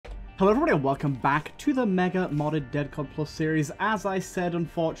Hello everybody and welcome back to the Mega Modded Dead Cod Plus series. As I said,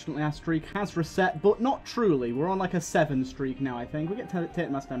 unfortunately our streak has reset, but not truly. We're on like a 7 streak now, I think. We get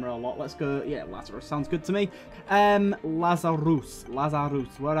taken my stamina a lot. Let's go, yeah, Lazarus sounds good to me. Lazarus,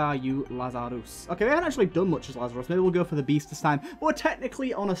 where are you, Lazarus? Okay, we haven't actually done much as Lazarus. Maybe we'll go for the beast this time. We're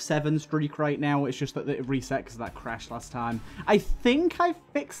technically on a 7 streak right now. It's just that it reset because of that crash last time. I think I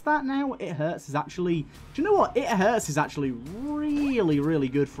fixed that now. It Hurts is actually, do you know what? It Hurts is actually really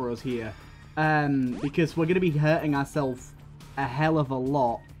good for us here. Because we're going to be hurting ourselves a hell of a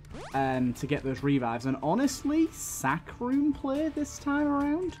lot to get those revives. And honestly, sack room play this time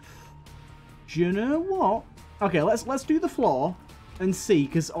around. Do you know what? Okay, let's do the floor and see.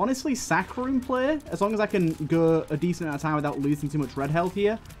 Because honestly, sack room play, as long as I can go a decent amount of time without losing too much red health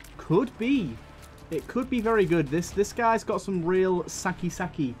here, could be. It could be very good. This guy's got some real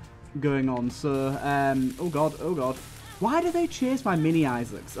sacky going on. So, oh god. Why do they chase my mini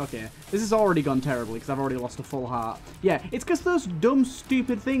Isaacs? Okay, this has already gone terribly because I've already lost a full heart. Yeah, it's because those dumb,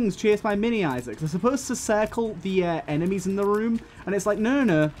 stupid things chase my mini Isaacs. They're supposed to circle the enemies in the room, and it's like,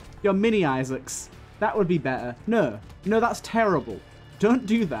 no, your mini Isaacs. That would be better. No, that's terrible. Don't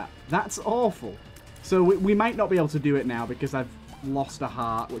do that. That's awful. So we might not be able to do it now because I've lost a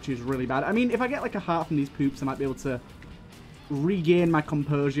heart, which is really bad. I mean, if I get like a heart from these poops, I might be able to regain my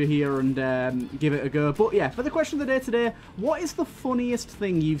composure here and give it a go. But yeah, for the question of the day today, what is the funniest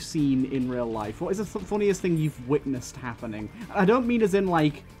thing you've seen in real life? What is the funniest thing you've witnessed happening? I don't mean as in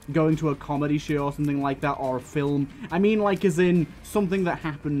like going to a comedy show or something like that, or a film. I mean like as in something that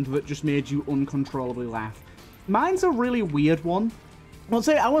happened that just made you uncontrollably laugh. Mine's a really weird one. I won't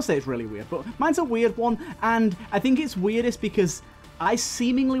say it's really weird, but mine's a weird one, and I think it's weirdest because I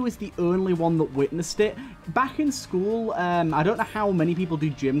seemingly was the only one that witnessed it. Back in school, I don't know how many people do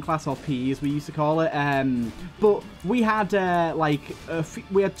gym class, or PE as we used to call it, but we had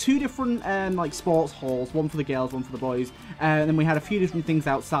we had 2 different like sports halls, one for the girls, one for the boys, and then we had a few different things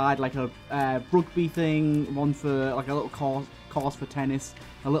outside, like a rugby thing, one for like a little course for tennis,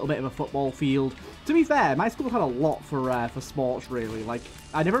 a little bit of a football field. To be fair, my school had a lot for sports, really. Like,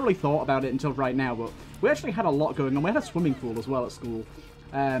 I never really thought about it until right now, but we actually had a lot going on. We had a swimming pool as well at school,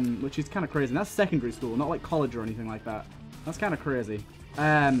 which is kind of crazy. And that's secondary school, not like college or anything like that. That's kind of crazy.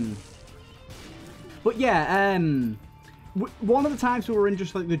 But yeah, one of the times we were in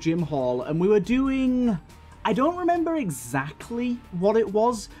just like the gym hall, and we were doing, I don't remember exactly what it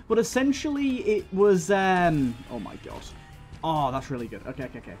was, but essentially it was, oh my god. Oh, that's really good. Okay.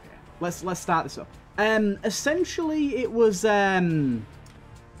 Let's start this up. Essentially, it was kind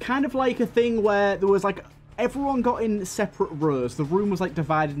of like a thing where there was like everyone got in separate rows. The room was like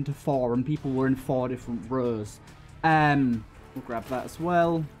divided into 4, and people were in 4 different rows. We'll grab that as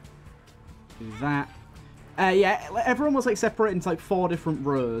well. Do that. Yeah, everyone was like separated into like 4 different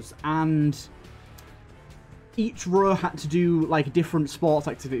rows, and each row had to do like different sports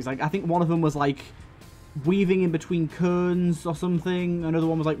activities. Like I think one of them was like weaving in between cones or something. Another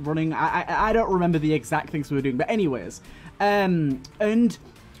one was like running. I don't remember the exact things we were doing, but anyways, and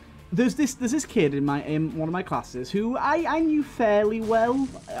there's this kid in one of my classes who I knew fairly well.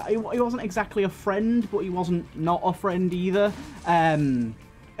 He wasn't exactly a friend, but he wasn't not a friend either. And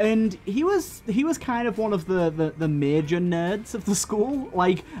he was kind of one of the major nerds of the school.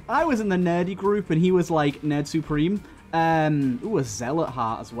 Like, I was in the nerdy group, and he was like nerd supreme. Ooh, a zealot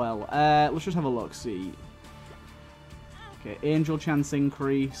heart as well. Let's just have a look, see. Okay, angel chance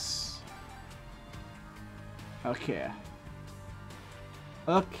increase. Okay.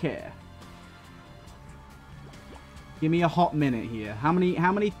 Give me a hot minute here. How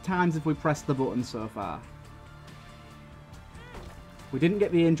many times have we pressed the button so far? We didn't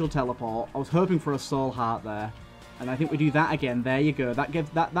get the angel teleport. I was hoping for a soul heart there. And I think we do that again. There you go.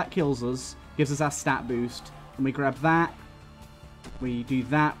 That kills us. Gives us our stat boost. And we grab that. We do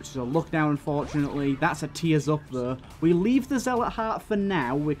that, which is a look down, unfortunately. That's a tears up, though. We leave the zealot heart for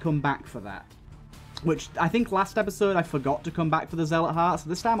now. We come back for that. Which, I think last episode I forgot to come back for the zealot heart, so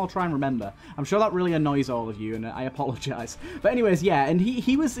this time I'll try and remember. I'm sure that really annoys all of you, and I apologise. But anyways, yeah, and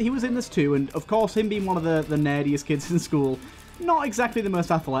he was in this too, and of course, him being one of the nerdiest kids in school, not exactly the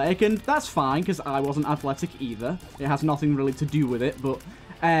most athletic, and that's fine, because I wasn't athletic either. It has nothing really to do with it, but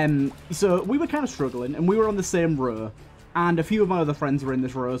so we were kind of struggling, and we were on the same row, and a few of my other friends were in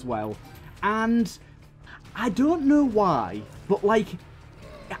this row as well, and I don't know why, but like,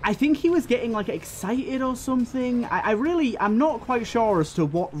 I think he was getting like excited or something. I'm not quite sure as to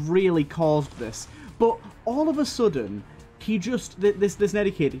what really caused this, but all of a sudden, this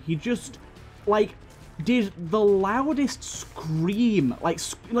nerdy kid, he just like did the loudest scream,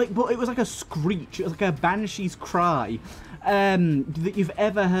 but it was like a screech. It was like a banshee's cry. that you've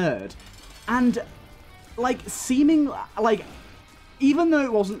ever heard. And, like, seeming, like, even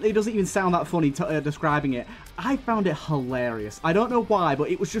though it doesn't even sound that funny describing it, I found it hilarious. I don't know why,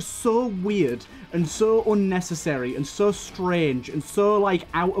 but it was just so weird and so unnecessary and so strange and so, like,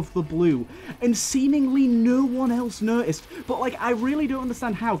 out of the blue. And seemingly no one else noticed. But, like, I really don't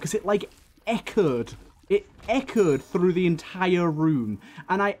understand how, because it, like, echoed. It echoed through the entire room.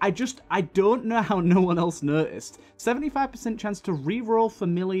 And I don't know how no one else noticed. 75% chance to re-roll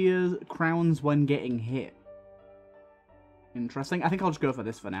familiar crowns when getting hit. Interesting. I think I'll just go for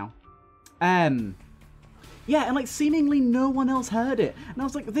this for now. Yeah, and like seemingly no one else heard it. And I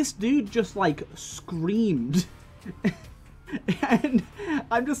was like, this dude just like screamed. And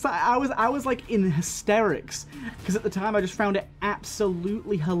I'm just I was like in hysterics because at the time I just found it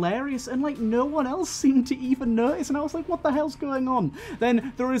absolutely hilarious and like no one else seemed to even notice, and I was like, what the hell's going on?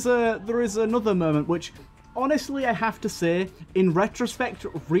 Then there is another moment which honestly I have to say in retrospect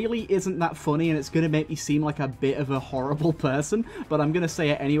really isn't that funny, and it's going to make me seem like a bit of a horrible person, but I'm going to say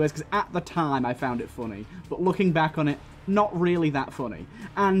it anyways because at the time I found it funny, but looking back on it, not really that funny,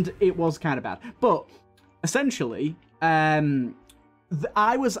 and it was kind of bad. But essentially I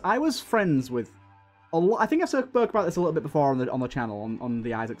was friends with a lot. I think I spoke about this a little bit before on the channel on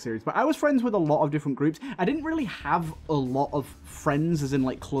the Isaac series, but I was friends with a lot of different groups. I didn't really have a lot of friends as in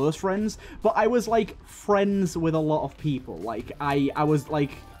like close friends, but I was like friends with a lot of people. Like I was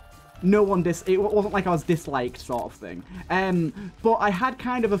like no one it wasn't like I was disliked sort of thing. But I had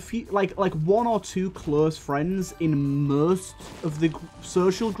kind of a few like one or two close friends in most of the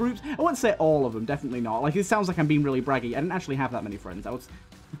social groups. I wouldn't say all of them, definitely not. Like it sounds like I'm being really braggy. I didn't actually have that many friends. I was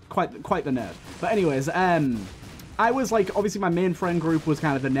quite the nerd. But anyways, I was like, obviously my main friend group was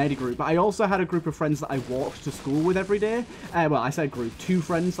kind of the nerdy group, but I also had a group of friends that I walked to school with every day. Well, I said group, 2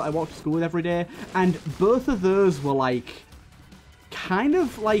 friends that I walked to school with every day, and both of those were like kind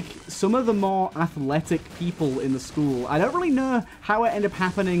of like some of the more athletic people in the school. I don't really know how it ended up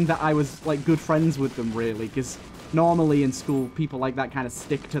happening that I was like good friends with them really, because normally in school people like that kind of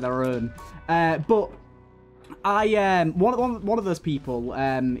stick to their own. But I one of those people,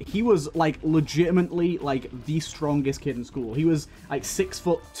 he was like legitimately like the strongest kid in school. He was like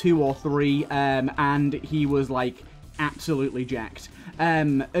 6'2" or 3, and he was like absolutely jacked.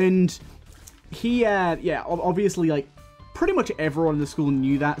 And he yeah, obviously like pretty much everyone in the school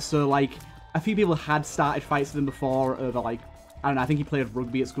knew that, so like a few people had started fights with him before over like, I don't know, I think he played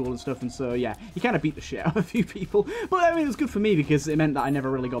rugby at school and stuff, and so yeah, he kind of beat the shit out of a few people. But I mean, it was good for me because it meant that I never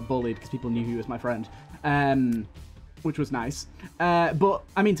really got bullied because people knew he was my friend, which was nice. But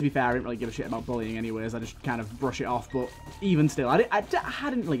I mean, to be fair, I didn't really give a shit about bullying anyways. I just kind of brush it off. But even still, I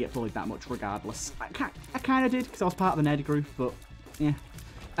didn't really get bullied that much regardless. I kind of did because I was part of the nerdy group, but yeah.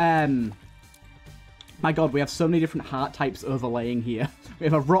 My god, we have so many different heart types overlaying here. We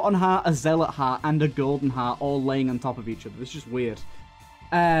have a rotten heart, a zealot heart, and a golden heart all laying on top of each other. It's just weird.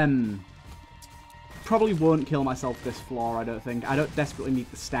 Probably won't kill myself this floor, I don't think. I don't desperately need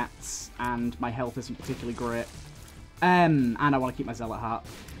the stats, and my health isn't particularly great. And I want to keep my zealot heart.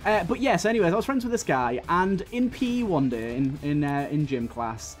 But yes, anyways, I was friends with this guy, and in PE one day, in gym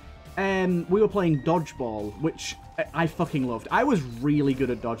class, we were playing dodgeball, which I fucking loved. I was really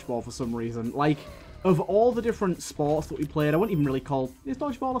good at dodgeball for some reason. Like, of all the different sports that we played, I wouldn't even really call... Is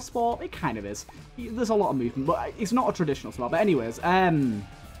dodgeball a sport? It kind of is. There's a lot of movement, but it's not a traditional sport. But anyways,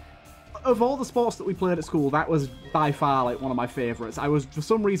 of all the sports that we played at school, that was by far like one of my favourites. I was, for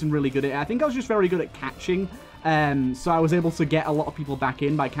some reason, really good at it. I think I was just very good at catching. So I was able to get a lot of people back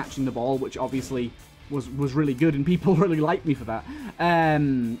in by catching the ball, which obviously was really good, and people really liked me for that.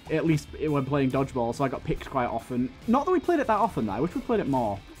 At least when playing dodgeball, so I got picked quite often. Not that we played it that often, though. I wish we played it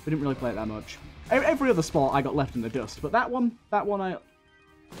more. We didn't really play it that much. Every other sport I got left in the dust, but that one I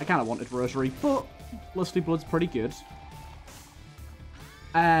kind of wanted Rosary, but Lusty Blood's pretty good.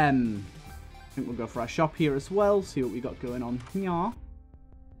 I think we'll go for our shop here as well, see what we got going on here.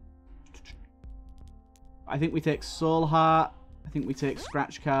 I think we take Soul Heart, I think we take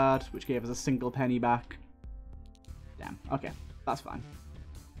Scratch Card, which gave us a single penny back. Damn, okay, that's fine.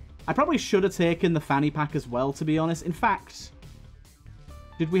 I probably should have taken the fanny pack as well, to be honest. In fact...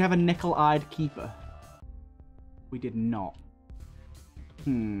 Did we have a nickel-eyed keeper? We did not.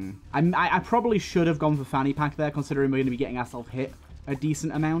 I probably should have gone for fanny pack there, considering we're going to be getting ourselves hit a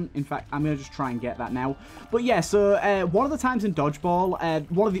decent amount. In fact, I'm going to just try and get that now. But yeah, so one of the times in dodgeball,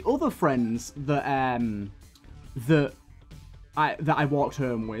 one of the other friends that I walked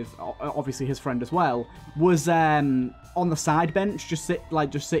home with, obviously his friend as well, was on the side bench, just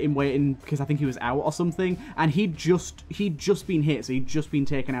sitting waiting because I think he was out or something, and he'd just been hit, so he'd just been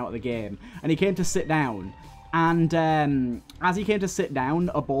taken out of the game, and he came to sit down, And as he came to sit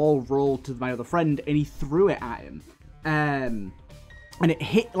down, a ball rolled to my other friend, and he threw it at him. And it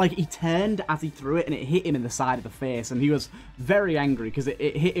hit, like, he turned as he threw it, and it hit him in the side of the face. And he was very angry, because it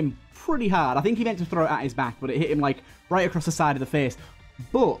hit him pretty hard. I think he meant to throw it at his back, but it hit him, like, right across the side of the face.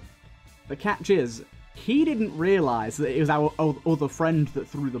 But the catch is, he didn't realise that it was our other friend that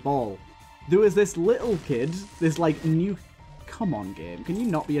threw the ball. There was this little kid, this, like, new... Come on, game. Can you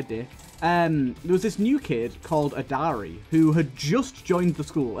not be a dick? There was this new kid called Adari who had just joined the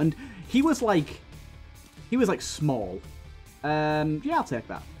school, and he was like small. Yeah, I'll take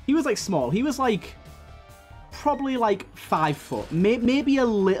that. He was like small. He was like probably like 5 foot, maybe a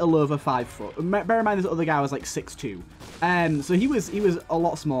little over 5 foot. Bear in mind, this other guy was like 6'2". So he was a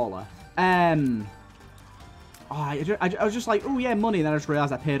lot smaller. I was just like, oh yeah, money. And then I just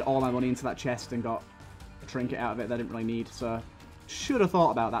realized I paid all my money into that chest and got a trinket out of it that I didn't really need. So should have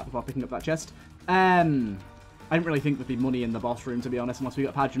thought about that before picking up that chest. I didn't really think there'd be money in the boss room, to be honest, unless we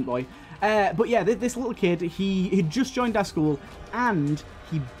got Pageant Boy. But yeah, this little kid, he'd just joined our school, and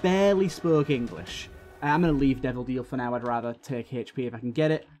he barely spoke English. I'm going to leave Devil Deal for now. I'd rather take HP if I can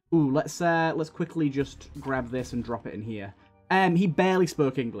get it. Ooh, let's quickly just grab this and drop it in here. He barely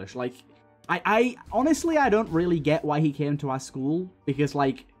spoke English. Like, I honestly, I don't really get why he came to our school, because,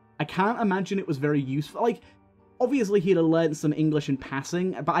 like, I can't imagine it was very useful. Like, obviously he'd have learned some English in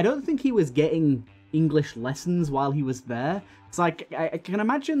passing, but I don't think he was getting English lessons while he was there. It's like, I can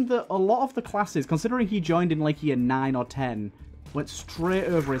imagine that a lot of the classes, considering he joined in like year 9 or 10, went straight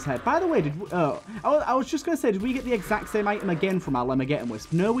over his head. By the way, I was just going to say, did we get the exact same item again from our Lemmageddon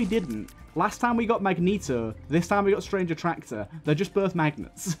Wisp? No, we didn't. Last time we got Magneto, this time we got Strange Attractor. They're just both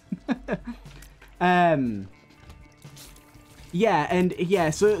magnets. Yeah, and yeah,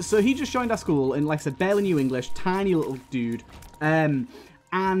 so he just joined our school, and like I said, barely knew English, tiny little dude.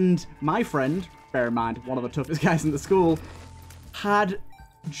 And my friend, bear in mind, one of the toughest guys in the school, had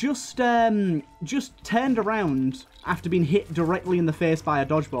just turned around after being hit directly in the face by a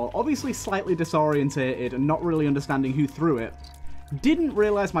dodgeball, obviously slightly disorientated and not really understanding who threw it. Didn't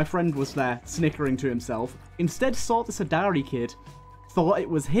realise my friend was there, snickering to himself. Instead saw this Adari kid, thought it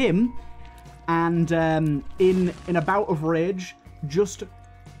was him, and in a bout of rage, just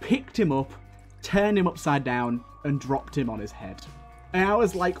picked him up, turned him upside down, and dropped him on his head. And I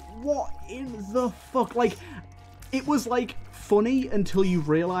was like, what in the fuck? Like, it was like funny until you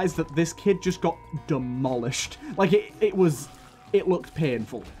realize that this kid just got demolished. Like, it looked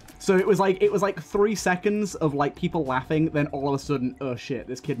painful. So it was like 3 seconds of like people laughing, then all of a sudden, oh shit,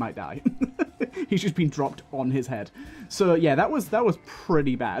 this kid might die. He's just been dropped on his head. So yeah, that was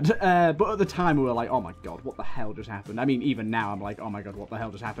pretty bad. But at the time we were like, oh my god, what the hell just happened? I mean, even now I'm like, oh my god, what the hell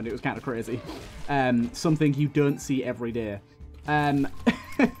just happened? It was kind of crazy. Something you don't see every day.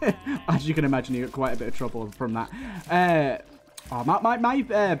 As you can imagine, you got quite a bit of trouble from that.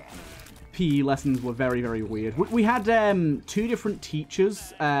 My PE lessons were very, very weird. We had 2 different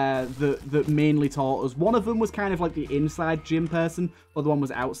teachers that mainly taught us. One of them was kind of like the inside gym person, other one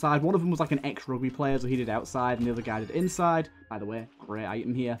was outside. One of them was like an ex-rugby player, so he did outside, and the other guy did inside. By the way, great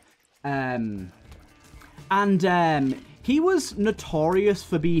item here. He was notorious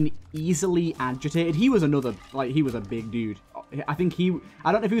for being easily agitated. He was he was a big dude. I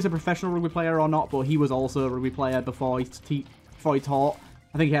don't know if he was a professional rugby player or not, but he was also a rugby player before he taught.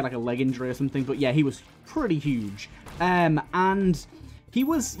 I think he had like a leg injury or something, but yeah, he was pretty huge. And he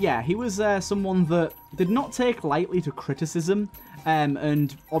was someone that did not take lightly to criticism.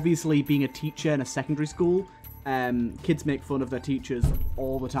 And obviously being a teacher in a secondary school, kids make fun of their teachers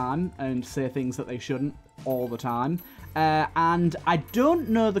all the time and say things that they shouldn't all the time. And I don't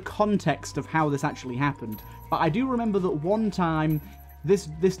know the context of how this actually happened, but I do remember that one time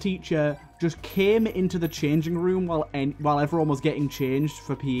this teacher just came into the changing room while everyone was getting changed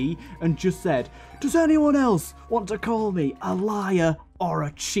for PE and just said, "Does anyone else want to call me a liar or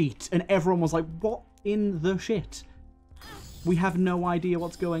a cheat?" And everyone was like, what in the shit? We have no idea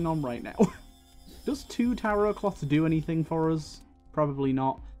what's going on right now. Does 2 tarot cloths do anything for us? Probably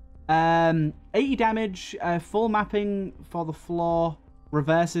not. 80 damage, full mapping for the floor,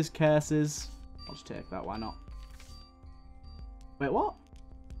 reverses curses. I'll just take that, why not? Wait, what?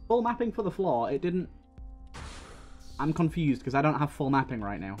 Full mapping for the floor? It didn't... I'm confused because I don't have full mapping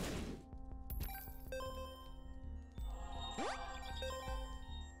right now.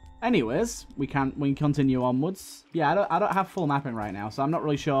 Anyways, we can continue onwards. Yeah, I don't have full mapping right now, so I'm not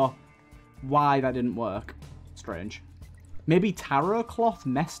really sure why that didn't work. Strange. Maybe tarot cloth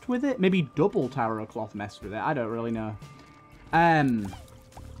messed with it? Maybe double tarot cloth messed with it? I don't really know.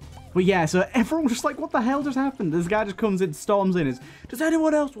 But yeah, so everyone was just like, what the hell just happened? This guy just comes in, storms in, does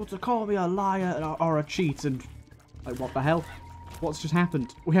anyone else want to call me a liar or a cheat? And like, what the hell? What's just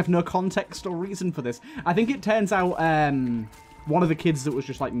happened? We have no context or reason for this. I think it turns out one of the kids that was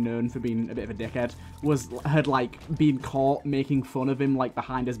just like known for being a bit of a dickhead had like been caught making fun of him like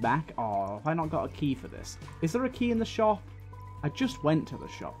behind his back. Oh, have I not got a key for this? Is there a key in the shop? I just went to the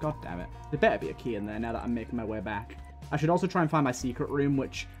shop. God damn it. There better be a key in there now that I'm making my way back. I should also try and find my secret room,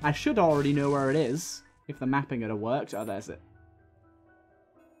 which I should already know where it is, if the mapping had have worked. Oh, there's it.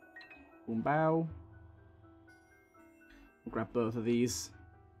 Boom, bow. We'll grab both of these.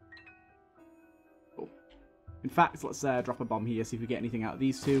 Cool. In fact, let's drop a bomb here, see if we get anything out of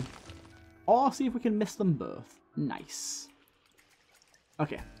these two. Or see if we can miss them both. Nice.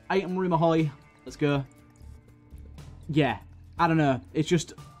 Okay, item room ahoy. Let's go. Yeah, I don't know. It's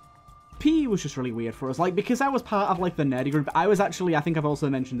just... PE was just really weird for us. Like, because I was part of, like, the nerdy group, I was actually... I think I've also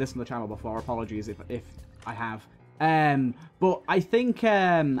mentioned this on the channel before. Apologies if I have. But I think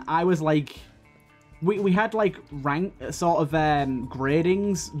I was, like... We had, like, rank sort of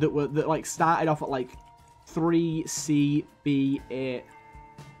gradings that like, started off at, like, 3, C, B, A,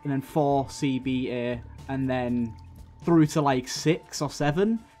 and then 4, C, B, A, and then through to, like, 6 or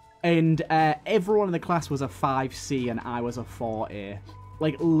 7. And everyone in the class was a 5C and I was a 4A.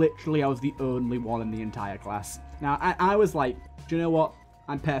 Like, literally, I was the only one in the entire class. Now, I was like, do you know what?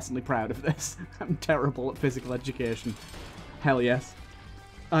 I'm personally proud of this. I'm terrible at physical education. Hell yes.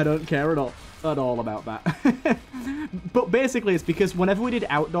 I don't care at all about that. But basically, it's because whenever we did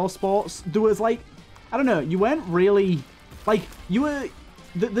outdoor sports, there was, like, I don't know, you weren't really, like, you were...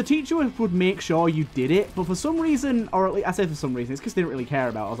 The teacher would make sure you did it, but for some reason, or at least, I say for some reason, it's because they didn't really care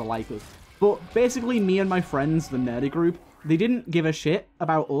about us or like us. But basically, me and my friends, the nerdy group, they didn't give a shit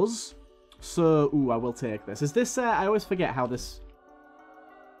about us. So, ooh, I will take this. Is this, I always forget how this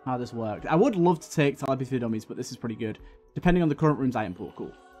worked. I would love to take telepathy dummies, but this is pretty good. Depending on the current room's item pool,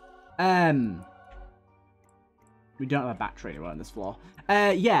 cool. We don't have a battery anywhere on this floor.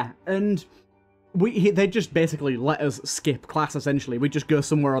 Yeah, and... they just basically let us skip class, essentially. We'd just go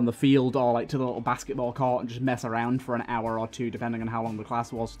somewhere on the field or, like, to the little basketball court and just mess around for an hour or two, depending on how long the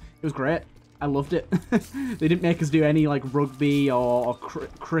class was. It was great. I loved it. They didn't make us do any, like, rugby or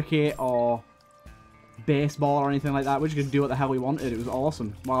cricket or baseball or anything like that. We just could do what the hell we wanted. It was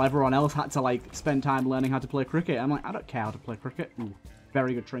awesome. While everyone else had to, like, spend time learning how to play cricket. I'm like, I don't care how to play cricket. Ooh,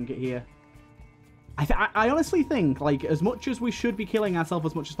 very good trinket here. I honestly think, like, as much as we should be killing ourselves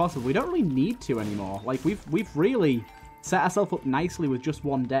as much as possible, we don't really need to anymore. Like, we've really set ourselves up nicely with just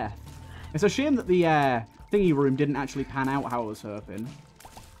one death. It's a shame that the thingy room didn't actually pan out how I was hoping.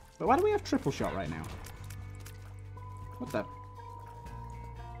 But why do we have triple shot right now? What the?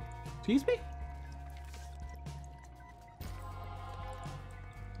 Excuse me?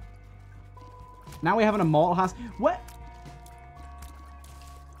 Now we have an immortal house. What?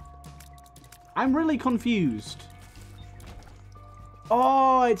 I'm really confused.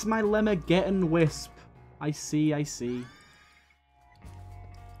 Oh, it's my Lemmageddon Wisp. I see, I see.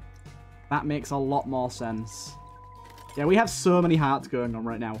 That makes a lot more sense. Yeah, we have so many hearts going on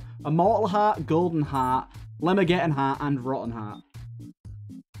right now. Immortal Heart, Golden Heart, Lemmageddon Heart, and Rotten Heart.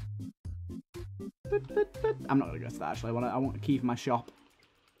 I'm not going to go to that, actually. I want a key for my shop.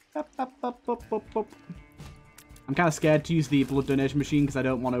 I'm kind of scared to use the blood donation machine because I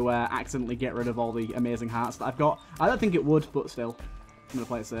don't want to accidentally get rid of all the amazing hearts that I've got. I don't think it would, but still. I'm going to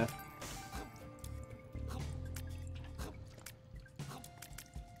play it safe.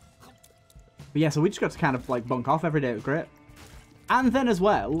 But yeah, so we just got to kind of like bunk off every day. It was great. And then as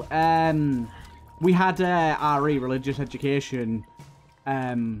well, we had RE, Religious Education,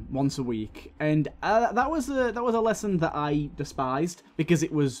 once a week. And that was a lesson that I despised because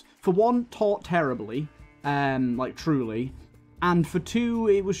it was, for one, taught terribly. Like truly, and for two,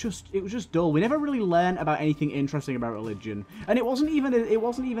 it was just dull. We never really learned about anything interesting about religion, and it wasn't even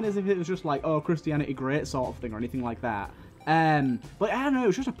as if it was just like, oh, Christianity great sort of thing or anything like that. But I don't know, it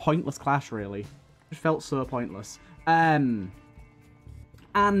was just a pointless class really. It just felt so pointless. And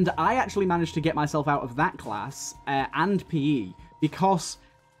I actually managed to get myself out of that class and PE because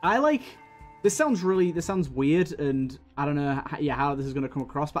I like. This sounds weird, and I don't know how this is going to come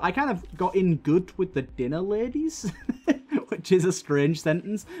across, but I kind of got in good with the dinner ladies, which is a strange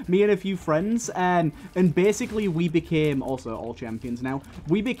sentence. Me and a few friends, and basically we became, also all champions now,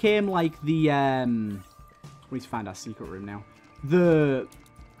 we became like the, we need to find our secret room now, the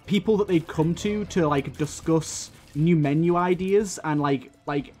people that they'd come to like discuss new menu ideas and like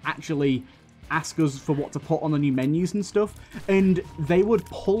actually ask us for what to put on the new menus and stuff, and they would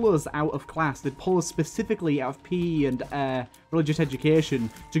pull us out of class. They'd pull us specifically out of PE and religious education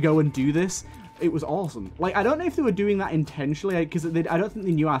to go and do this. It was awesome. Like, I don't know if they were doing that intentionally, because I don't think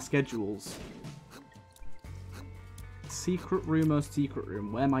they knew our schedules. Secret room or secret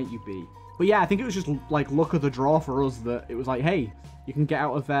room, where might you be? But yeah, I think it was just like luck of the draw for us that it was like, hey, you can get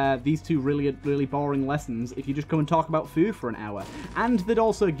out of these two really boring lessons if you just come and talk about food for an hour. And they'd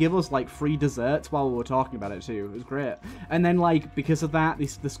also give us like free desserts while we were talking about it too. It was great. And then like because of that,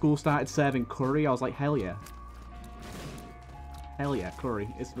 the school started serving curry. I was like, hell yeah. Hell yeah, curry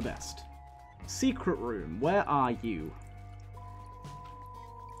is the best. Secret room, where are you?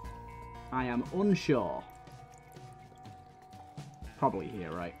 I am unsure. Probably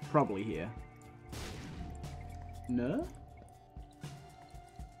here, right? Probably here. No?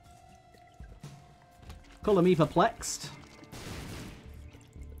 Colour me perplexed.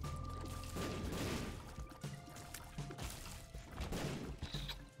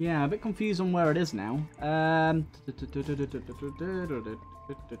 Yeah, a bit confused on where it is now.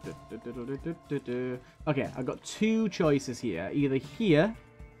 Okay, I've got two choices here. Either here.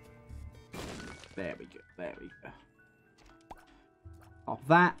 There we go. There we go. Of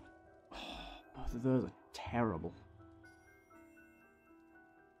that. Oh, both of those are terrible.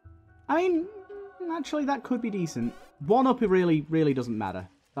 I mean, actually, that could be decent. One up, it really doesn't matter.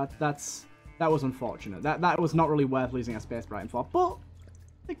 That was unfortunate. That was not really worth losing a space Brighton for. But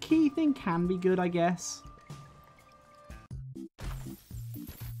the key thing can be good, I guess.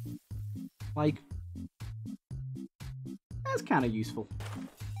 Like, that's kind of useful.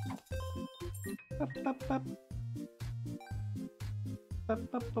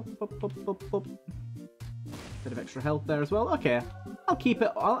 Bit of extra health there as well. Okay, I'll keep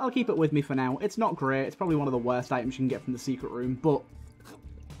it. I'll keep it with me for now. It's not great. It's probably one of the worst items you can get from the secret room, but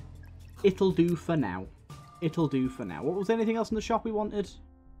it'll do for now. It'll do for now. What was anything else in the shop we wanted?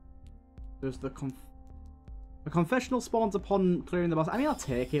 There's the confessional spawns upon clearing the boss. I mean, I'll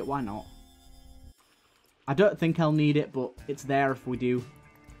take it. Why not? I don't think I'll need it, but it's there if we do,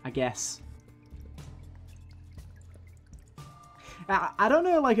 I guess. I don't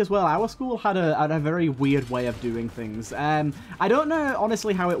know, like, as well, our school had a very weird way of doing things. I don't know,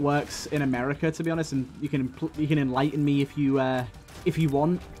 honestly, how it works in America, to be honest, and you can enlighten me if you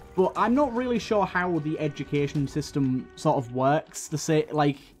want, but I'm not really sure how the education system sort of works,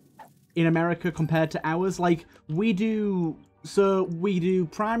 like, in America compared to ours. Like, we do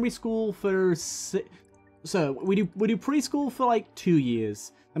primary school for... So, we do preschool for, like, 2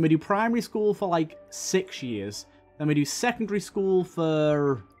 years, and we do primary school for, like, 6 years. Then we do secondary school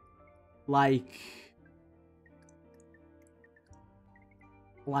for, like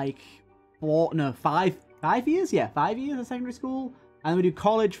 5 years? Yeah, 5 years of secondary school. And then we do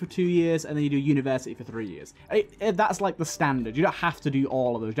college for 2 years, and then you do university for 3 years. That's like the standard. You don't have to do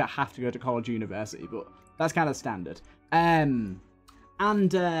all of those. You don't have to go to college or university, but that's kind of standard. I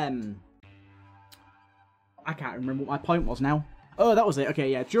can't remember what my point was now. Oh, that was it.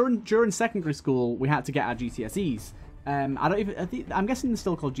 Okay, yeah. During secondary school, we had to get our GCSEs. I'm guessing they're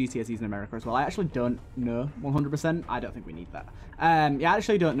still called GCSEs in America as well. I actually don't know 100%. I don't think we need that. Yeah, I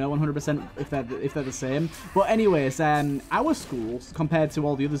actually don't know 100% if they're the same. But anyways, our schools, compared to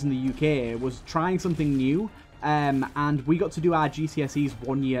all the others in the UK, was trying something new. And we got to do our GCSEs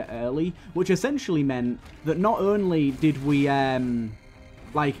 1 year early, which essentially meant that not only did we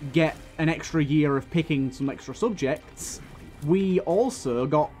like get an extra year of picking some extra subjects, we also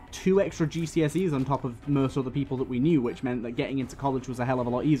got 2 extra GCSEs on top of most other people that we knew, which meant that getting into college was a hell of a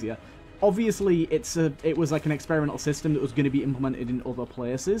lot easier. Obviously, it was like an experimental system that was going to be implemented in other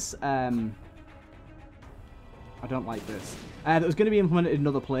places. I don't like this. That was going to be implemented in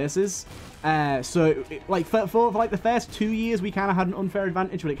other places. So, like for like the first 2 years, we kind of had an unfair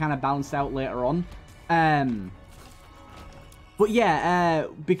advantage, but it kind of balanced out later on. But yeah,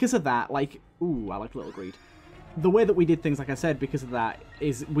 because of that, like, ooh, I like Little Greed. The way that we did things, like I said, because of that,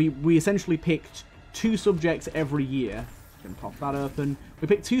 is we essentially picked 2 subjects every year. Can pop that open. We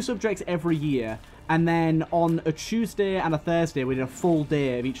picked 2 subjects every year, and then on a Tuesday and a Thursday, we did a full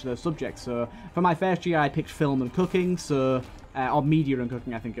day of each of those subjects. So for my first year, I picked film and cooking, so or media and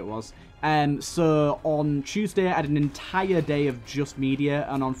cooking, I think it was. So on Tuesday, I had an entire day of just media,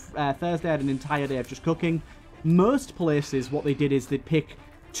 and on Thursday, I had an entire day of just cooking. Most places, what they did is they'd pick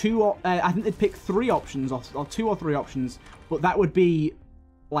I think they'd pick 3 options, or 2 or 3 options, but that would be,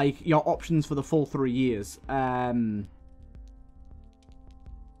 like, your options for the full 3 years.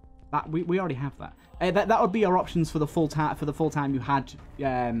 That we already have that. That would be our options for the full time you had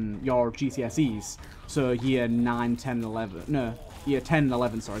your GCSEs. So year 9, 10, and 11. No, year 10 and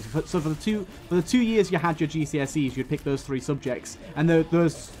 11. Sorry. So for the 2 years you had your GCSEs, you'd pick those 3 subjects, and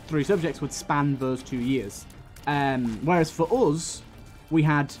those 3 subjects would span those 2 years. Whereas for us, we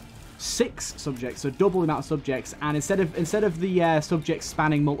had 6 subjects, so double the amount of subjects, and instead of the subjects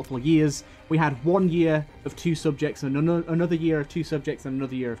spanning multiple years, we had 1 year of 2 subjects, and another year of 2 subjects, and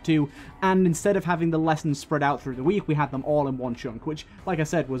another year of 2, and instead of having the lessons spread out through the week, we had them all in one chunk, which, like I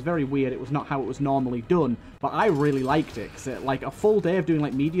said, was very weird. It was not how it was normally done, but I really liked it, because like a full day of doing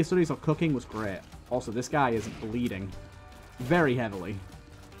like media studies or cooking was great. Also, this guy is bleeding very heavily.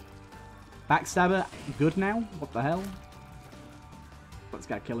 Backstabber, good now? What the hell? Let's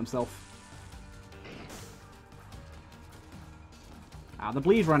go kill himself. Ah, the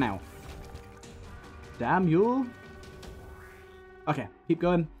bleed ran out. Damn you. Okay, keep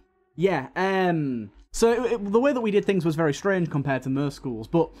going. Yeah, so the way that we did things was very strange compared to most schools,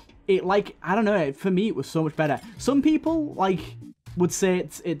 but it, like, I don't know, for me it was so much better. Some people, like, would say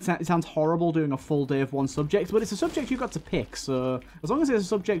it sounds horrible doing a full day of one subject, but it's a subject you got to pick, so as long as it's a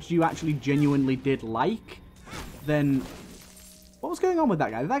subject you actually genuinely did like, then... What was going on with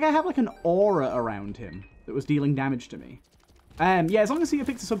that guy? Did that guy have, like, an aura around him that was dealing damage to me? Yeah, as long as you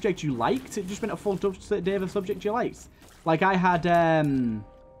picked a subject you liked, it just meant a full day of a subject you liked. Like, I had,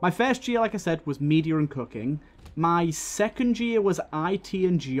 my first year, like I said, was media and cooking. My second year was IT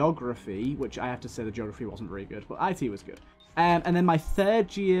and geography, which I have to say the geography wasn't very good, but IT was good. And then my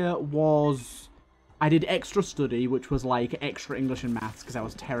third year was... I did extra study, which was, like, extra English and maths, because I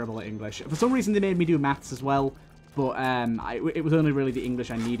was terrible at English. For some reason, they made me do maths as well. But it was only really the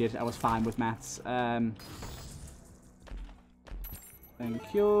English I needed. I was fine with maths. Thank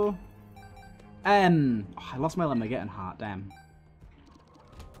you. Oh, I lost my lemon getting heart, damn.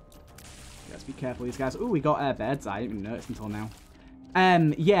 Let's be careful these guys. Oh, we got beds. I didn't even notice until now.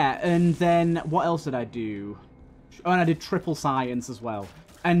 Yeah, and then what else did I do? Oh, and I did triple science as well.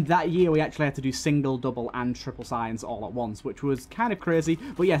 And that year, we actually had to do single, double, and triple science all at once, which was kind of crazy.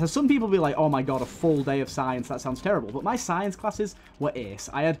 But yeah, so some people be like, oh my god, a full day of science, that sounds terrible. But my science classes were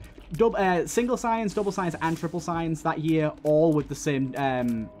ace. I had single science, double science, and triple science that year, all with the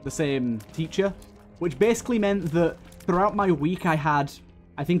same teacher, which basically meant that throughout my week, I had,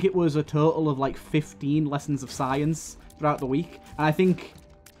 I think it was a total of like 15 lessons of science throughout the week. And I think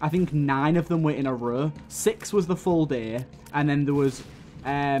 9 of them were in a row. 6 was the full day, and then there was...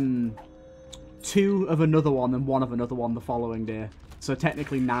 2 of another one and 1 of another one the following day. So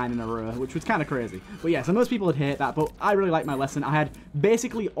technically 9 in a row, which was kind of crazy. But yeah, so most people would hate that, but I really liked my lesson. I had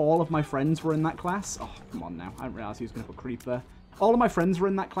basically all of my friends were in that class. Oh, come on now. I didn't realize he was going to put creep there. All of my friends were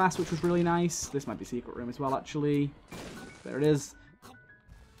in that class, which was really nice. This might be secret room as well, actually. There it is.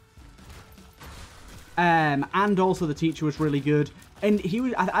 And also the teacher was really good. And he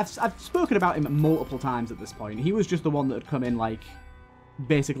was, I've spoken about him multiple times at this point. He was just the one that had come in, like...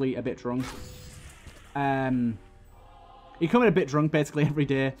 basically a bit drunk. He'd come in a bit drunk basically every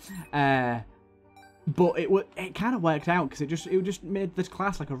day, but it kind of worked out because it just made this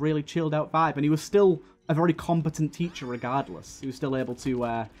class like a really chilled out vibe, and he was still a very competent teacher regardless. He was still able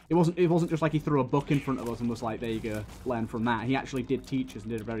to. It wasn't just like he threw a book in front of us and was like, "There you go, learn from that." He actually did teach us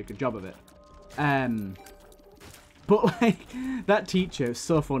and did a very good job of it. But like that teacher was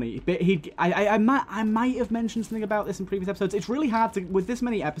so funny. I might have mentioned something about this in previous episodes. It's really hard to, with this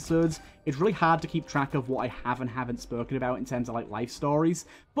many episodes, it's really hard to keep track of what I have and haven't spoken about in terms of like life stories.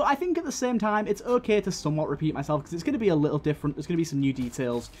 But I think at the same time, it's okay to somewhat repeat myself because it's going to be a little different. There's going to be some new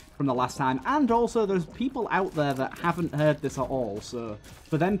details from the last time, and also there's people out there that haven't heard this at all. So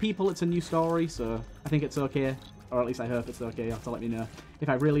for them people, it's a new story. So I think it's okay. Or at least I hope it's okay. You have to let me know. If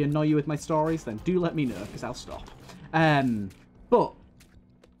I really annoy you with my stories, then do let me know, because I'll stop. But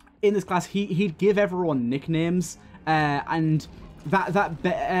in this class, he'd give everyone nicknames, and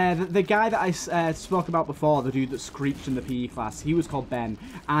the guy that I spoke about before, the dude that screeched in the PE class, he was called Ben,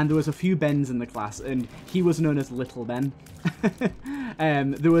 and there was a few Bens in the class, and he was known as Little Ben. I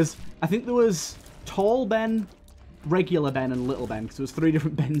think there was Tall Ben, Regular Ben, and Little Ben, because there was 3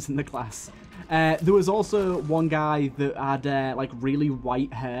 different Bens in the class. There was also one guy that had like really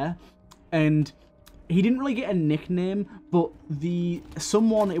white hair, and he didn't really get a nickname, but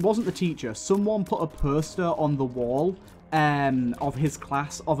it wasn't the teacher, someone put a poster on the wall of his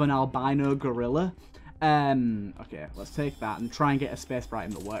class of an albino gorilla. Okay, let's take that and try and get a space bar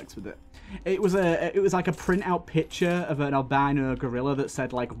item that works with it. It was like a printout picture of an albino gorilla that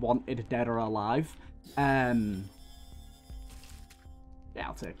said like wanted, dead or alive. Yeah,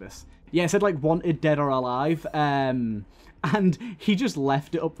 I'll take this. Yeah, it said like wanted, dead or alive. And And he just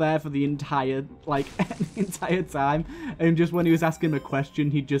left it up there for the entire, like, entire time. And just when he was asking him a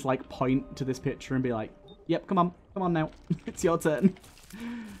question, he'd just, like, point to this picture and be like, yep, come on now. It's your turn.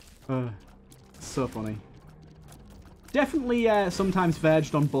 So funny. Definitely sometimes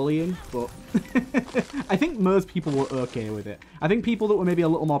verged on bullying, but I think most people were okay with it. I think people that were maybe a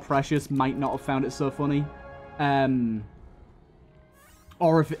little more precious might not have found it so funny.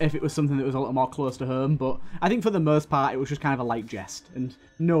 Or if it was something that was a little more close to home, but I think for the most part it was just kind of a light jest, and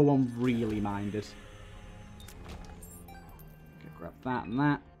no one really minded. Okay, grab that and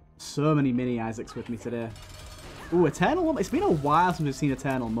that. So many mini Isaacs with me today. Ooh, Eternal Mum. It's been a while since we've seen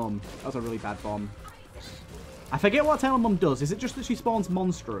Eternal Mum. That was a really bad bomb. I forget what Eternal Mum does. Is it just that she spawns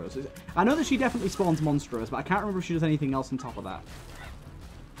monsters? I know that she definitely spawns monsters, but I can't remember if she does anything else on top of that.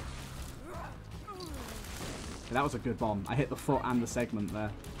 Okay, that was a good bomb. I hit the foot and the segment there.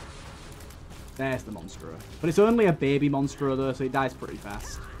 There's the Monstro. But it's only a baby Monstro though, so it dies pretty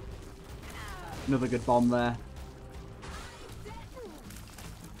fast. Another good bomb there.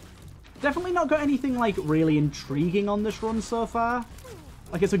 Definitely not got anything, like, really intriguing on this run so far.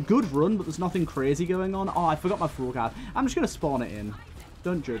 Like, it's a good run, but there's nothing crazy going on. Oh, I forgot my Fool card. I'm just going to spawn it in.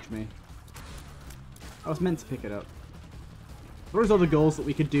 Don't judge me. I was meant to pick it up. There was other goals that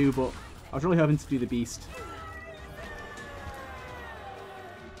we could do, but I was really hoping to do the Beast.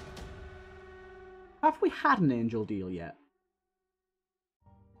 Have we had an Angel deal yet?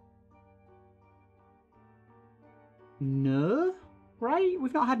 No? Right?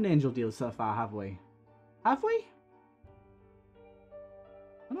 We've not had an Angel deal so far, have we? Have we?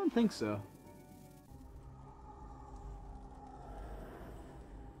 I don't think so.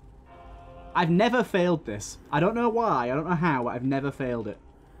 I've never failed this. I don't know why. I don't know how, but I've never failed it.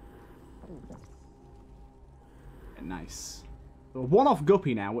 Okay, nice. So a one-off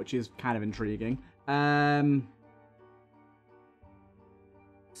Guppy now, which is kind of intriguing.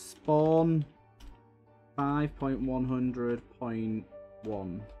 Spawn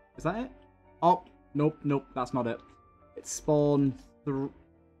 5.100.1. Is that it? Oh, nope, that's not it. It's spawn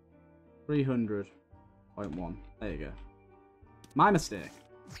 300.1. There you go. My mistake.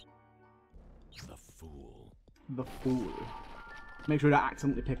 The fool. The fool. Make sure we don't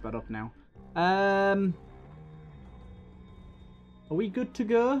accidentally pick that up now. Are we good to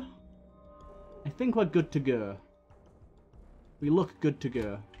go? I think we're good to go. We look good to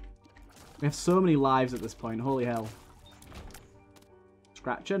go. We have so many lives at this point. Holy hell.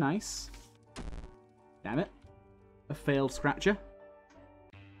 Scratcher, nice. Damn it. A failed Scratcher.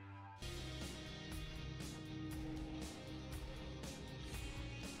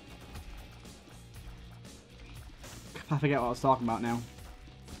 I forget what I was talking about now.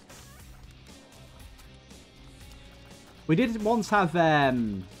 We did once have a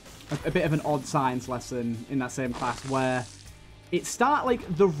bit of an odd science lesson in that same class where it started,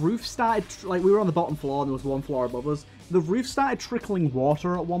 like, the roof started, like, we were on the bottom floor and there was one floor above us. The roof started trickling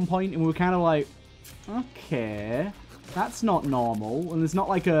water at one point and we were kind of like, okay, that's not normal. And there's not,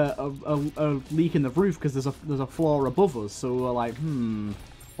 like, a leak in the roof because there's a floor above us. So we were like,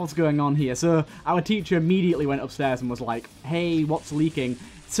 what's going on here? So our teacher immediately went upstairs and was like, hey, what's leaking?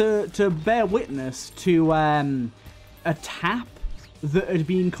 To bear witness to a tap that had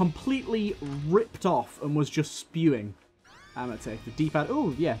been completely ripped off and was just spewing. I'm going to take the D-pad.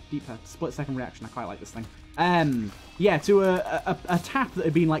 Oh, yeah, D-pad. Split second reaction. I quite like this thing. Yeah, to a tap that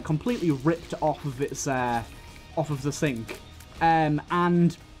had been, like, completely ripped off of its off of the sink. And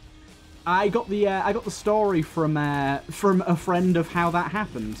I got the story from a friend of how that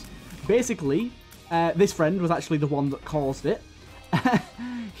happened. Basically, this friend was actually the one that caused it.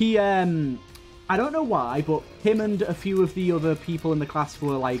 He I don't know why, but him and a few of the other people in the class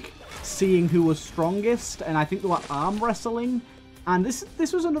were, like, seeing who was strongest, and I think they were arm wrestling. And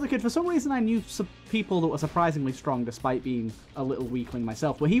this was another kid. For some reason, I knew some people that were surprisingly strong, despite being a little weakling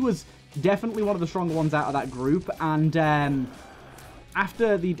myself. But he was definitely one of the stronger ones out of that group, and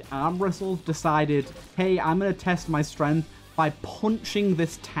after the arm wrestle, decided, hey, I'm going to test my strength by punching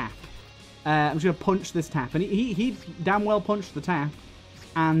this tap. I'm just going to punch this tap. And he damn well punched the tap,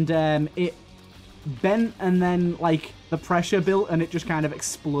 and it bent, and then, like, the pressure built and it just kind of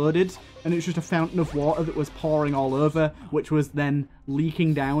exploded, and it was just a fountain of water that was pouring all over, which was then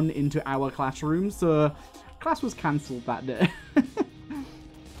leaking down into our classroom. So class was cancelled that day.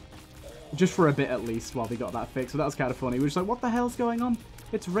 Just for a bit at least, while we got that fixed. So that was kind of funny. We were just like, what the hell's going on?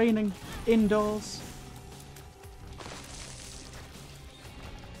 It's raining indoors.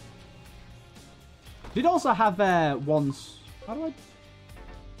 Did also have once. How do I?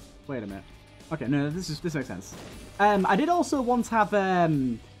 Wait a minute. Okay, no, this makes sense. I did also once have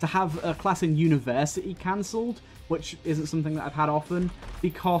to have a class in university cancelled, which isn't something that I've had often,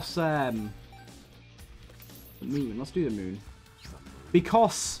 because, the moon, let's do the moon.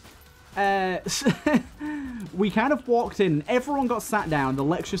 Because, we kind of walked in, everyone got sat down, the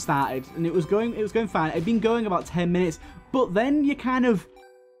lecture started, and it was going fine. It had been going about 10 minutes, but then you kind of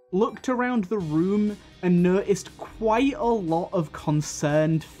looked around the room and noticed quite a lot of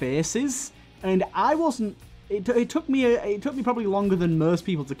concerned faces, and I wasn't. It took me probably longer than most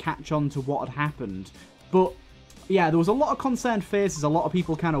people to catch on to what had happened, but yeah, there was a lot of concerned faces, a lot of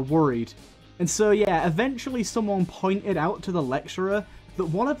people kind of worried, and so yeah, eventually someone pointed out to the lecturer that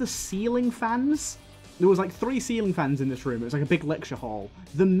one of the ceiling fans. There was like 3 ceiling fans in this room. It was like a big lecture hall.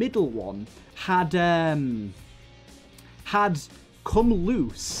 The middle one had come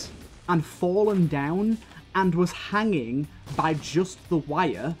loose and fallen down and was hanging by just the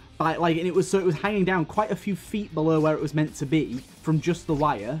wire. And it was hanging down quite a few feet below where it was meant to be from just the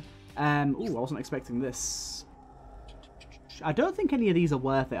wire. Ooh, I wasn't expecting this. I don't think any of these are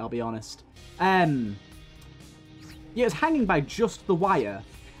worth it, I'll be honest. Yeah, it was hanging by just the wire,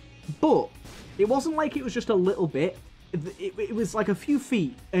 but it wasn't like it was just a little bit. It was like a few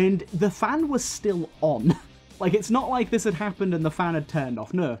feet, and the fan was still on. Like, it's not like this had happened and the fan had turned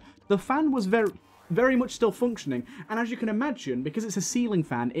off. No, the fan was very much still functioning. And as you can imagine, because it's a ceiling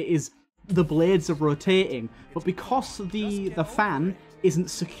fan, the blades are rotating. But because the fan isn't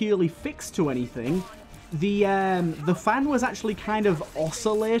securely fixed to anything, the fan was actually kind of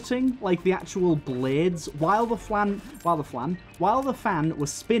oscillating, like the actual blades, while the fan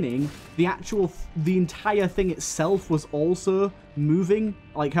was spinning. The entire thing itself was also moving,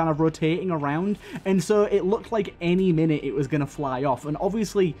 like kind of rotating around, and so it looked like any minute it was going to fly off. And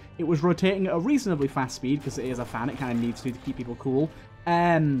obviously it was rotating at a reasonably fast speed because it is a fan, it kind of needs to keep people cool.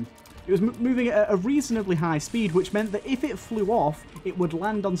 It was moving at a reasonably high speed, which meant that if it flew off, it would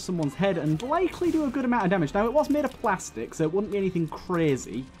land on someone's head and likely do a good amount of damage. Now, it was made of plastic, so it wouldn't be anything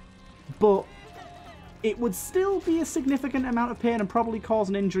crazy, but it would still be a significant amount of pain and probably cause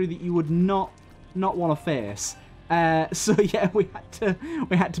an injury that you would not want to face. So yeah, we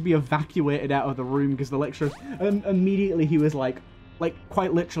had to be evacuated out of the room because the lecturer, immediately he was like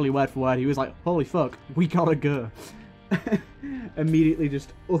quite literally word for word, he was like, "Holy fuck, we gotta go." Immediately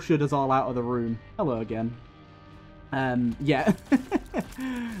just ushered us all out of the room. Hello again. Yeah.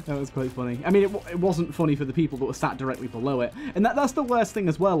 That was quite funny. I mean, it wasn't funny for the people that were sat directly below it. And that's the worst thing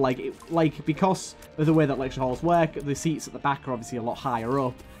as well. Because of the way that lecture halls work, the seats at the back are obviously a lot higher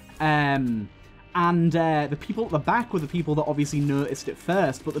up. And the people at the back were the people that obviously noticed it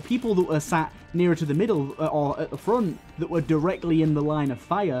first, but the people that were sat nearer to the middle or at the front that were directly in the line of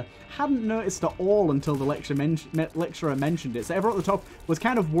fire hadn't noticed at all until the lecturer mentioned it. So everyone at the top was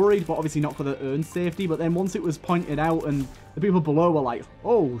kind of worried, but obviously not for their own safety. But then once it was pointed out and the people below were like,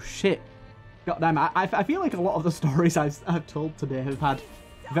 "Oh shit, goddamn!" I feel like a lot of the stories I've told today have had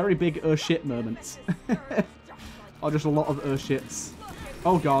very big "oh shit" moments, or just a lot of "oh shits."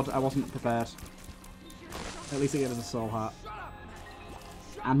 Oh god, I wasn't prepared. At least it gave us a soul heart.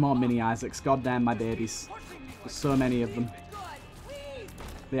 And more mini Isaacs. Goddamn my babies. There's so many of them.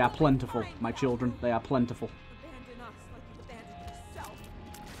 They are plentiful, my children. They are plentiful.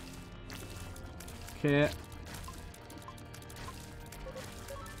 Okay.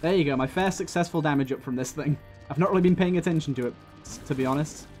 There you go, my first successful damage up from this thing. I've not really been paying attention to it, to be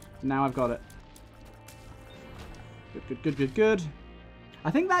honest. Now I've got it. Good. I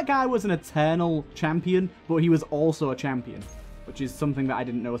think that guy was an eternal champion, but he was also a champion, which is something that I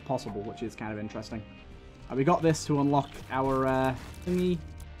didn't know was possible, which is kind of interesting. We got this to unlock our thingy.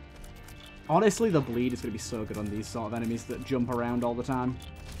 Honestly, the bleed is going to be so good on these sort of enemies that jump around all the time.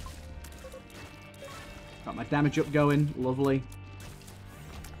 Got my damage up going. Lovely.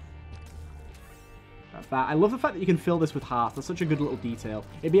 Got that. I love the fact that you can fill this with hearts. That's such a good little detail.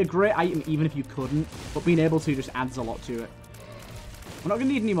 It'd be a great item even if you couldn't, but being able to just adds a lot to it. We're not going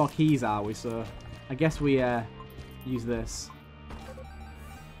to need any more keys, are we? So I guess we use this.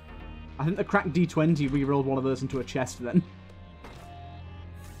 I think the cracked D20 rerolled one of those into a chest then.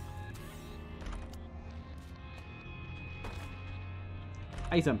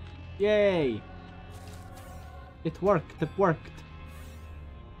 Item. Yay! It worked. It worked.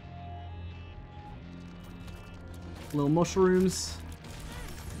 Little mushrooms.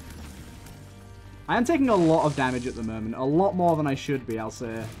 I am taking a lot of damage at the moment. A lot more than I should be, I'll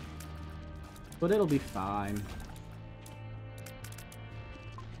say. But it'll be fine.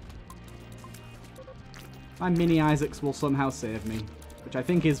 My mini Isaacs will somehow save me. Which I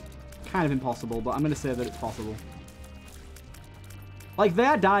think is kind of impossible, but I'm going to say that it's possible. Like,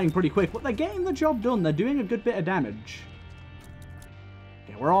 they're dying pretty quick, but they're getting the job done. They're doing a good bit of damage.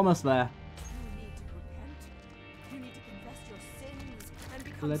 Okay, We're almost there. You need to repent. You need to confess your sins and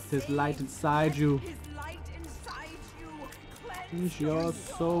become Let his light saved. inside you. His light inside you. Cleanse Cleanse your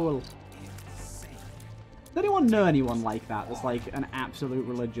soul. Does anyone know anyone like that? That's like an absolute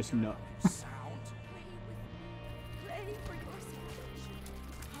religious nut. Pray for your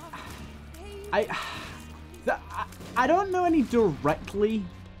salvation. I don't know any directly,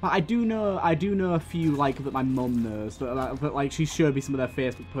 but I do know a few like that my mum knows that like she showed me some of their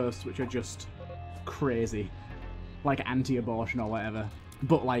Facebook posts which are just crazy, like anti-abortion or whatever.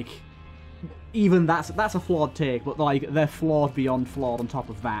 But like even that's a flawed take, but like they're flawed beyond flawed on top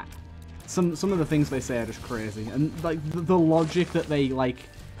of that. Some of the things they say are just crazy, and like the logic that they like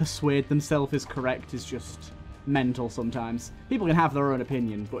persuade themselves is correct is just mental sometimes. People can have their own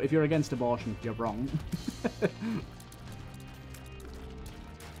opinion, but if you're against abortion, you're wrong.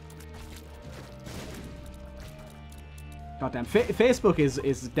 Goddamn, Facebook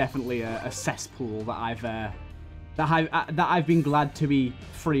is definitely a cesspool that I've been glad to be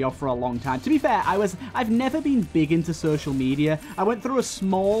free of for a long time. To be fair, I've never been big into social media. I went through a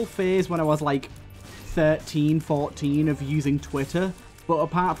small phase when I was like 13, 14 of using Twitter, but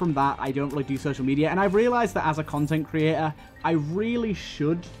apart from that, I don't really do social media. And I realized that as a content creator, I really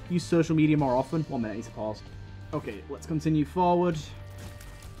should use social media more often. 1 minute, I need to pause. Okay, let's continue forward.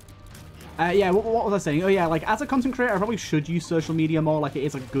 Yeah, what was I saying? Oh yeah, like as a content creator, I probably should use social media more. Like it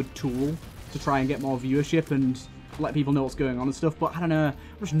is a good tool to try and get more viewership and let people know what's going on and stuff. But I don't know,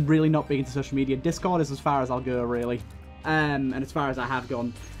 I'm just really not big into social media. Discord is as far as I'll go, really, and as far as I have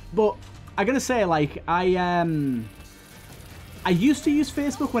gone. But I gotta say, like I used to use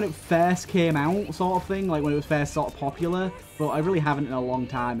Facebook when it first came out, sort of thing, like when it was first sort of popular. But I really haven't in a long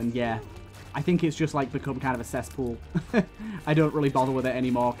time, and yeah. I think it's just like become kind of a cesspool. I don't really bother with it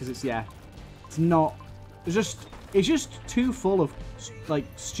anymore because it's just too full of like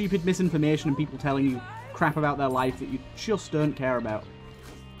stupid misinformation and people telling you crap about their life that you just don't care about.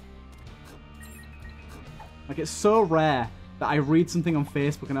 Like it's so rare that I read something on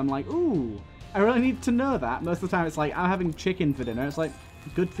Facebook and I'm like, ooh, I really need to know that. Most of the time it's like, I'm having chicken for dinner. It's like,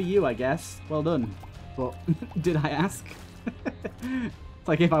 good for you, I guess. Well done. But did I ask? It's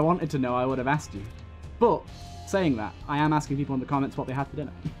like, if I wanted to know, I would have asked you. But, saying that, I am asking people in the comments what they had for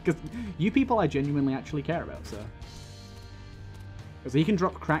dinner. Because you people I genuinely actually care about, so. Because he can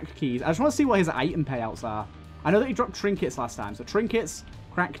drop cracked keys. I just want to see what his item payouts are. I know that he dropped trinkets last time. So trinkets,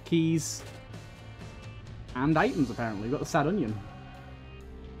 cracked keys, and items, apparently. We've got the sad onion.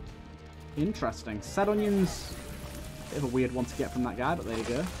 Interesting. Sad onion's a bit of a weird one to get from that guy, but there you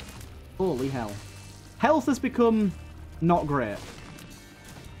go. Holy hell. Health has become not great.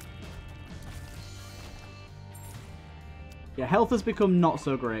 Yeah, health has become not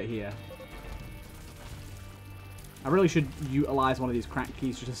so great here. I really should utilize one of these cracked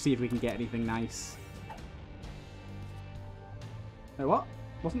keys just to see if we can get anything nice. Wait, what?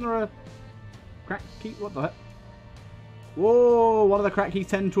 Wasn't there a cracked key? What the heck? Whoa, one of the cracked keys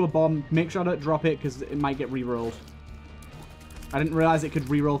turned into a bomb. Make sure I don't drop it because it might get re-rolled. I didn't realize it could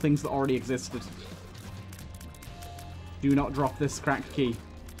re-roll things that already existed. Do not drop this cracked key.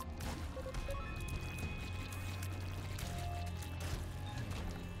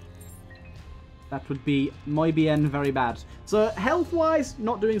 That would be muy bien, very bad. So, health-wise,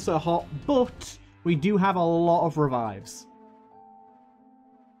 not doing so hot, but we do have a lot of revives.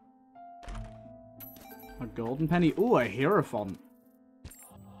 A golden penny. Ooh, a hierophant.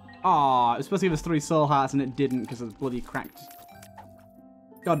 Ah, it was supposed to give us 3 soul hearts and it didn't because of bloody cracked.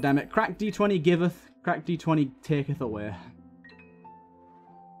 God damn it. Cracked D20 giveth, cracked D20 taketh away.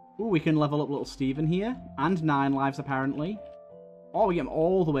 Ooh, we can level up little Steven here. And 9 lives, apparently. Oh, we get him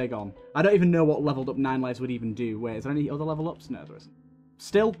all the way gone. I don't even know what leveled up 9 lives would even do. Wait, is there any other level ups? No, there isn't.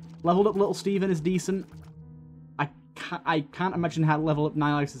 Still, leveled up little Steven is decent. I can't imagine how level up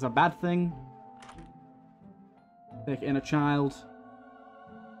 9 lives is a bad thing. Take inner child.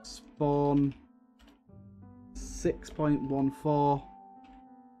 Spawn. 6.14.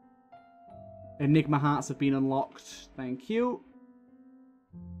 Enigma hearts have been unlocked. Thank you.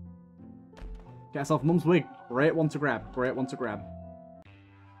 Get ourselves Mum's wig. Great one to grab. Great one to grab.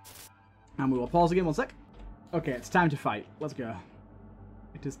 And we will pause again. 1 sec. Okay, it's time to fight. Let's go.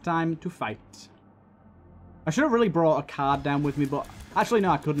 It is time to fight. I should have really brought a card down with me, but... Actually, no,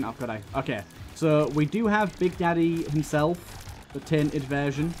 I couldn't have, could I? Okay. So, we do have Big Daddy himself. The tainted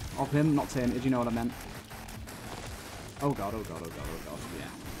version of him. Not tainted, you know what I meant. Oh god, oh god, oh god, oh god. Yeah.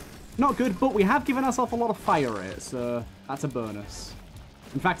 Not good, but we have given ourselves a lot of fire rate, so that's a bonus.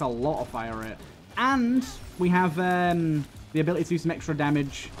 In fact, a lot of fire rate. And we have the ability to do some extra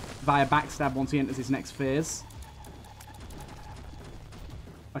damage via backstab once he enters his next phase.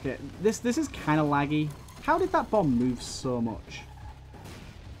 Okay, this is kind of laggy. How did that bomb move so much?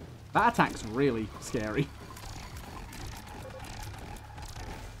 That attack's really scary.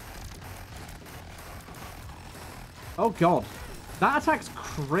 Oh god. That attack's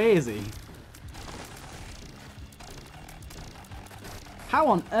crazy. How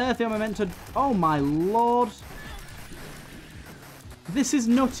on earth am I meant to... Oh my lord. This is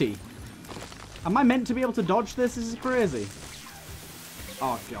nutty. Am I meant to be able to dodge this? This is crazy.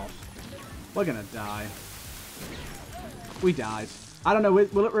 Oh god. We're gonna die. We died. I don't know,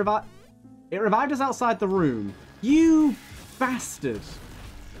 will it revive? It revived us outside the room. You bastard.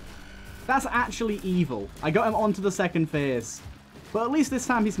 That's actually evil. I got him onto the second phase. But at least this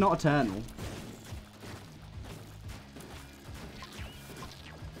time he's not eternal.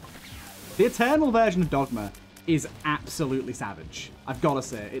 The eternal version of Dogma is absolutely savage. I've got to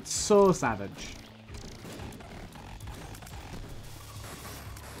say, it's so savage.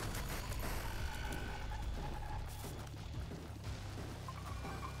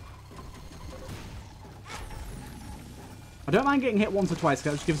 I don't mind getting hit once or twice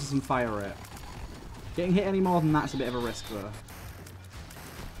because that just gives us some fire rate. Getting hit any more than that's a bit of a risk though.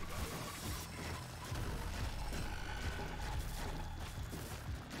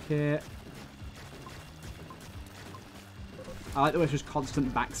 Okay. I like the way it's just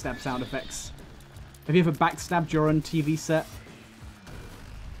constant backstab sound effects. Have you ever backstabbed your own TV set?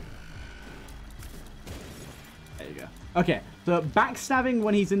 There you go. Okay, so backstabbing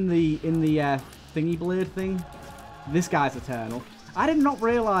when he's in the thingy blade thing. This guy's eternal. I did not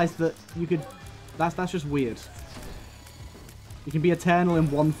realize that you could... That's just weird. You can be eternal in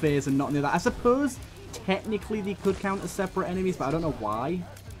one phase and not in the other. I suppose technically they could count as separate enemies, but I don't know why.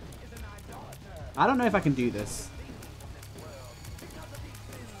 I don't know if I can do this.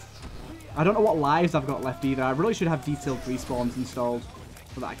 I don't know what lives I've got left either. I really should have detailed respawns installed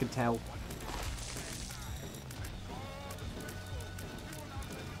so that I can tell.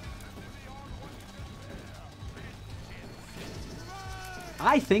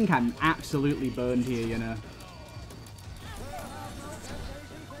 I think I'm absolutely burned here, you know.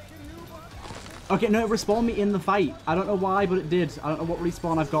 Okay, no, it respawned me in the fight. I don't know why, but it did. I don't know what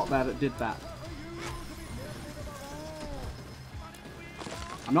respawn I've got there that did that.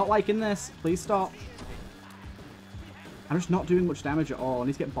 I'm not liking this. Please stop. I'm just not doing much damage at all. I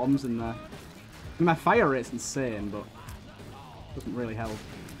need to get bombs in there. I mean, my fire rate's insane, but it doesn't really help.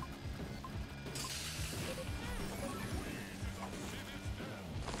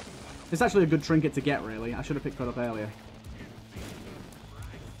 It's actually a good trinket to get, really. I should have picked that up earlier.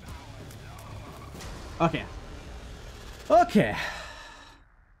 Okay. Okay.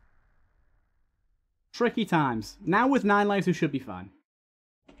 Tricky times. Now with 9 lives, we should be fine.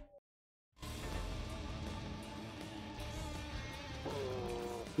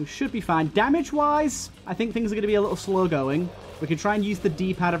 We should be fine. Damage-wise, I think things are going to be a little slow going. We can try and use the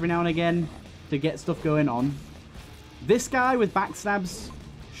D-pad every now and again to get stuff going on. This guy with backstabs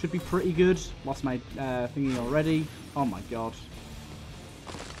should be pretty good. Lost my thingy already. Oh my god.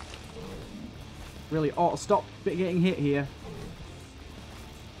 Really ought to stop getting hit here.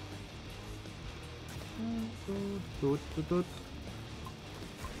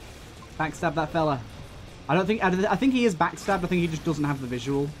 Backstab that fella. I think he is backstabbed. I think he just doesn't have the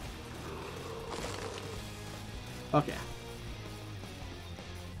visual. Okay.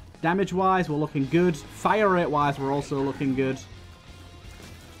 Damage-wise, we're looking good. Fire rate-wise, we're also looking good.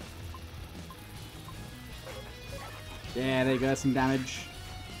 Yeah, there you go, some damage.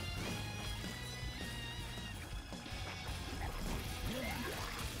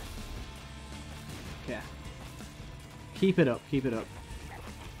 Okay. Keep it up, keep it up.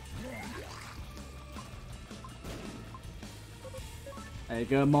 There you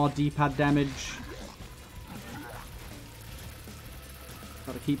go, more D-pad damage.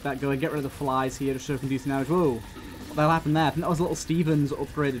 Gotta keep that going. Get rid of the flies here just so we can do some damage. Whoa, what the hell happened there? I think that was little Steven's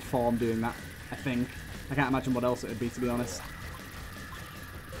upgraded form doing that, I think. I can't imagine what else it would be, to be honest.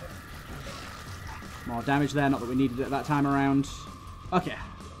 More damage there, not that we needed it that time around. Okay.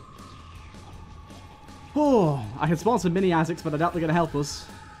 Oh, I can spawn some mini Isaacs, but I doubt they're going to help us.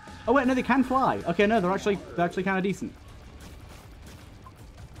 Oh wait, no, they can fly. Okay, no, they're actually kind of decent.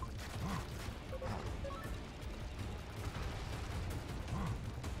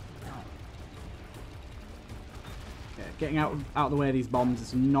 Okay, getting out of the way of these bombs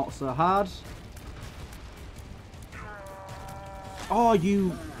is not so hard. Oh,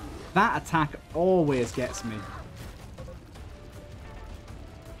 that attack always gets me.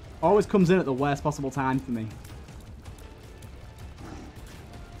 Always comes in at the worst possible time for me.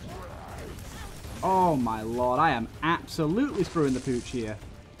 Oh my lord, I am absolutely screwing the pooch here.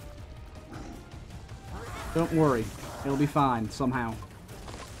 Don't worry. It'll be fine, somehow.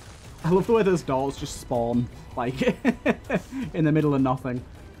 I love the way those dolls just spawn, like, in the middle of nothing.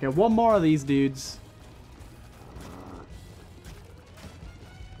 Okay, one more of these dudes.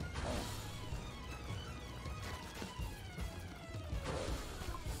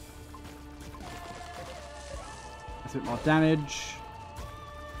 That's a bit more damage.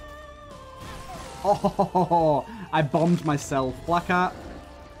 Oh, I bombed myself. Blackheart.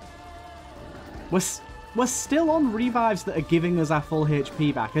 We're still on revives that are giving us our full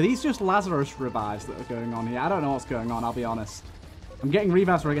HP back. Are these just Lazarus revives that are going on here? I don't know what's going on, I'll be honest. I'm getting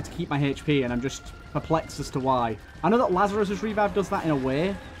revives where I get to keep my HP, and I'm just perplexed as to why. I know that Lazarus' revive does that in a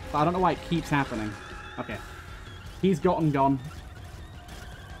way, but I don't know why it keeps happening. Okay. He's gone.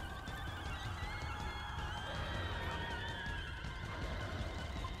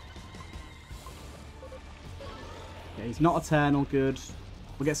 Okay, he's not eternal, good.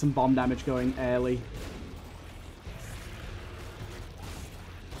 We'll get some bomb damage going early.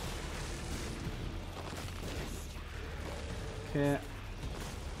 Okay.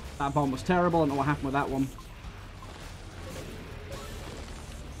 That bomb was terrible. I don't know what happened with that one.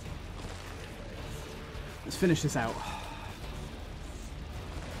 Let's finish this out.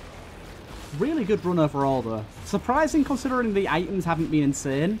 Really good run overall, though. Surprising considering the items haven't been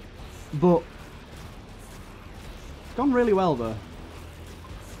insane, but it's gone really well, though.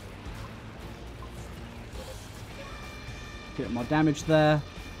 Get more damage there.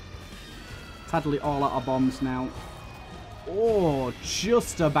 Sadly, all out of bombs now. Oh,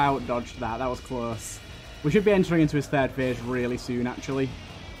 just about dodged that. That was close. We should be entering into his third phase really soon, actually.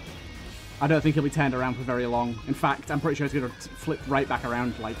 I don't think he'll be turned around for very long. In fact, I'm pretty sure he's going to flip right back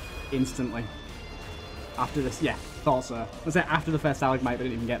around, like, instantly. After this, yeah, thought so. Let's say after the first stalagmite, but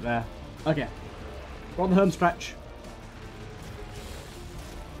didn't even get there. Okay. We're on the home stretch.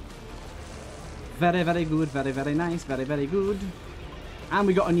 Very, very good. Very, very nice. Very, very good. And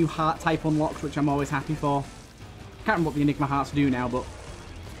we got a new heart type unlocked, which I'm always happy for. Can't remember what the Enigma hearts do now, but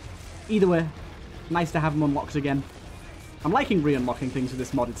either way, nice to have them unlocked again. I'm liking re-unlocking things with this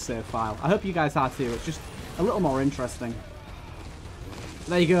modded save file. I hope you guys are too. It's just a little more interesting.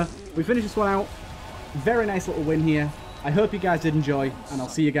 There you go. We finished this one out. Very nice little win here. I hope you guys did enjoy, and I'll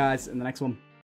see you guys in the next one.